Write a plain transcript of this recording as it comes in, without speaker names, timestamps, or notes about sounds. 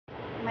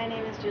my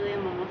name is Julia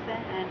Momose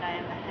and I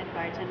am the head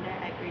bartender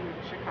at Greenwood,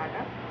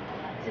 Chicago.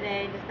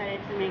 Today I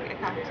decided to make a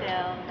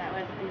cocktail that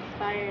was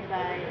inspired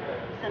by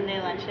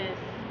Sunday lunches.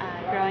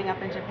 Growing up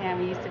in Japan,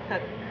 we used to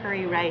cook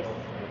curry rice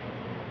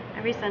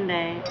every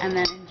Sunday and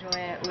then enjoy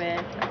it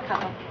with a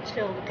cup of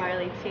chilled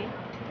barley tea.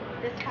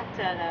 This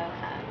cocktail,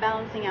 though,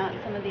 balancing out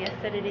some of the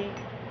acidity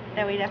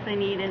that we definitely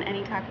need in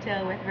any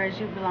cocktail with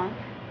verjus blanc.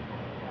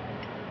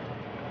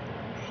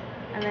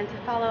 And then to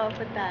follow up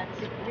with that,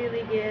 to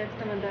really give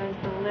some of those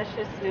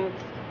delicious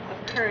notes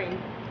of curry,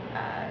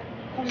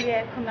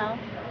 kumel,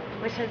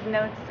 which has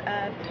notes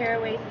of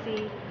caraway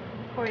seed,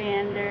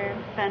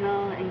 coriander,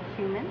 fennel, and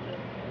cumin.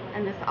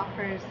 And this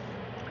offers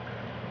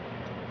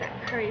that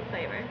curry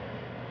flavor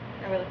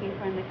that we're looking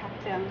for in the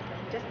cocktail.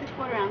 Just a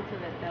quarter ounce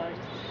of it, though,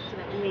 just so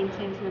that we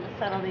maintain some of the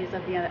subtleties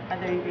of the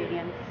other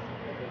ingredients.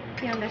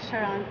 Pion de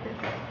Charentais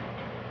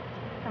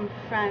from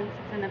France.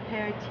 It's an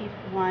aperitif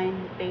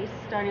wine base,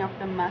 starting off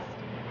the must,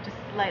 just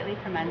slightly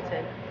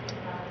fermented,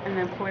 and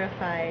then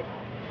fortified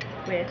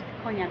with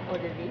cognac eau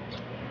de vie.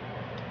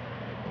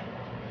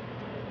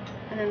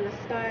 And then the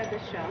star of the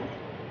show,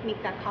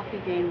 Nikka coffee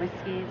grain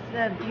whiskey. It's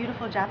a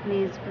beautiful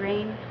Japanese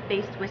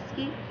grain-based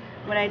whiskey.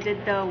 What I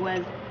did, though,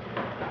 was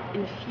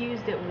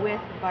infused it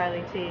with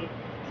barley tea.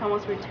 It's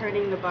almost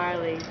returning the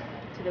barley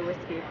to the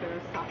whiskey for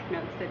those soft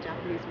notes that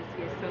Japanese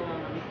whiskey is so well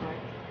known for.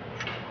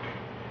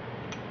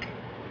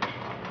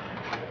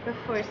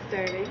 Before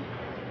serving,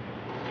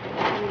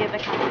 and give the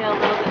cocktail a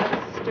little bit of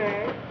a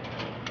stir.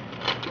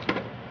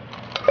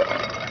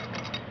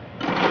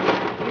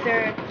 These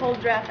are cold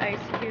draft ice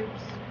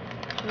cubes,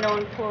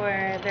 known for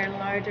their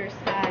larger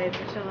size,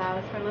 which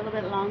allows for a little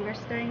bit longer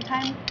stirring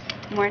time.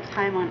 More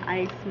time on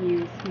ice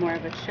means more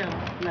of a chill,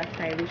 less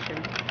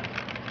dilution.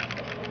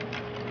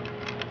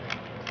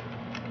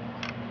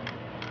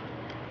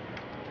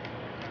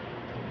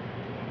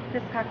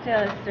 This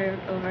cocktail is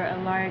served over a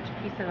large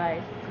piece of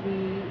ice. We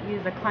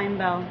use a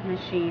Kleinbell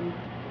machine.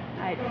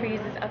 It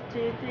freezes up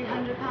to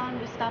 300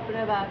 pounds. We stop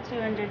at about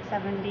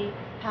 270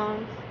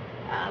 pounds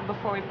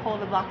before we pull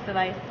the blocks of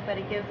ice, but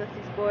it gives us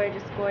these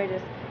gorgeous,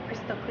 gorgeous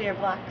crystal clear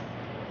blocks.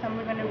 So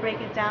we're going to break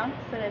it down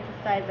so that it's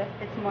a size that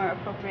fits more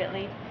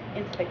appropriately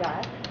into the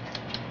glass.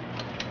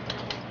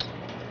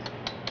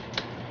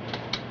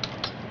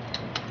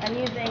 I'm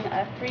using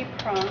a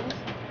 3-pronged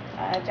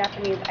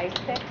Japanese ice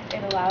pick.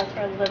 It allows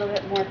for a little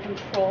bit more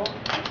control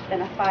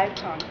than a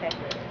 5-prong pick.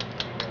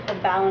 The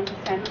balance is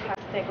fantastic.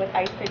 With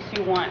ice picks,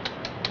 you want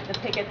the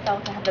pick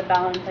itself to have the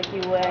balance like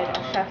you would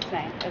a chef's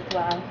knife as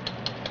well.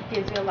 It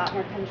gives you a lot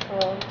more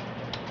control.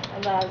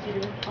 Allows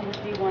you to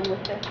almost be one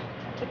with the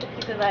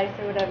piece of ice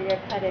or whatever you're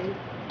cutting.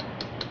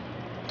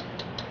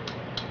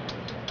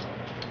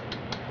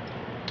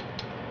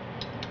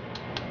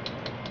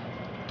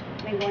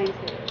 I'm going to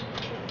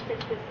stick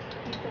this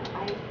piece of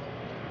ice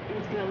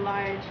into a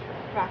large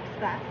rocks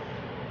glass.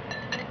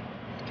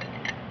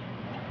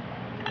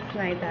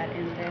 Slide that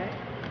in there.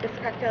 This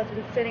cocktail has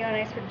been sitting on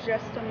ice for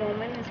just a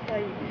moment. It's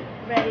probably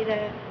ready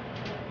to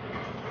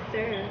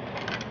serve.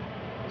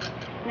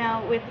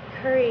 Now, with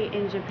curry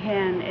in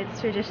Japan,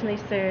 it's traditionally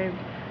served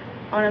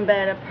on a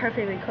bed of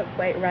perfectly cooked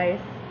white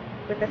rice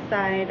with a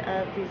side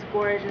of these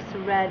gorgeous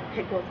red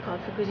pickles called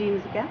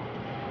fukujinzuke.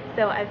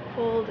 So I've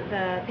pulled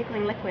the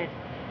pickling liquid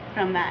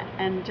from that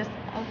and just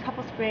a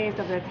couple sprays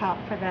over the top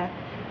for the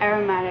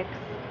aromatics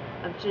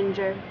of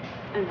ginger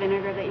and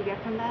vinegar that you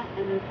get from that,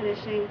 and then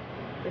finishing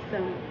with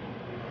some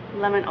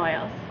lemon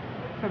oils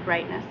for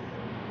brightness.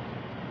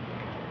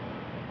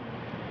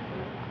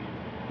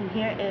 And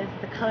here is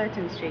the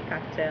Cullerton Street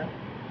cocktail.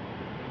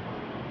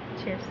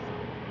 Cheers.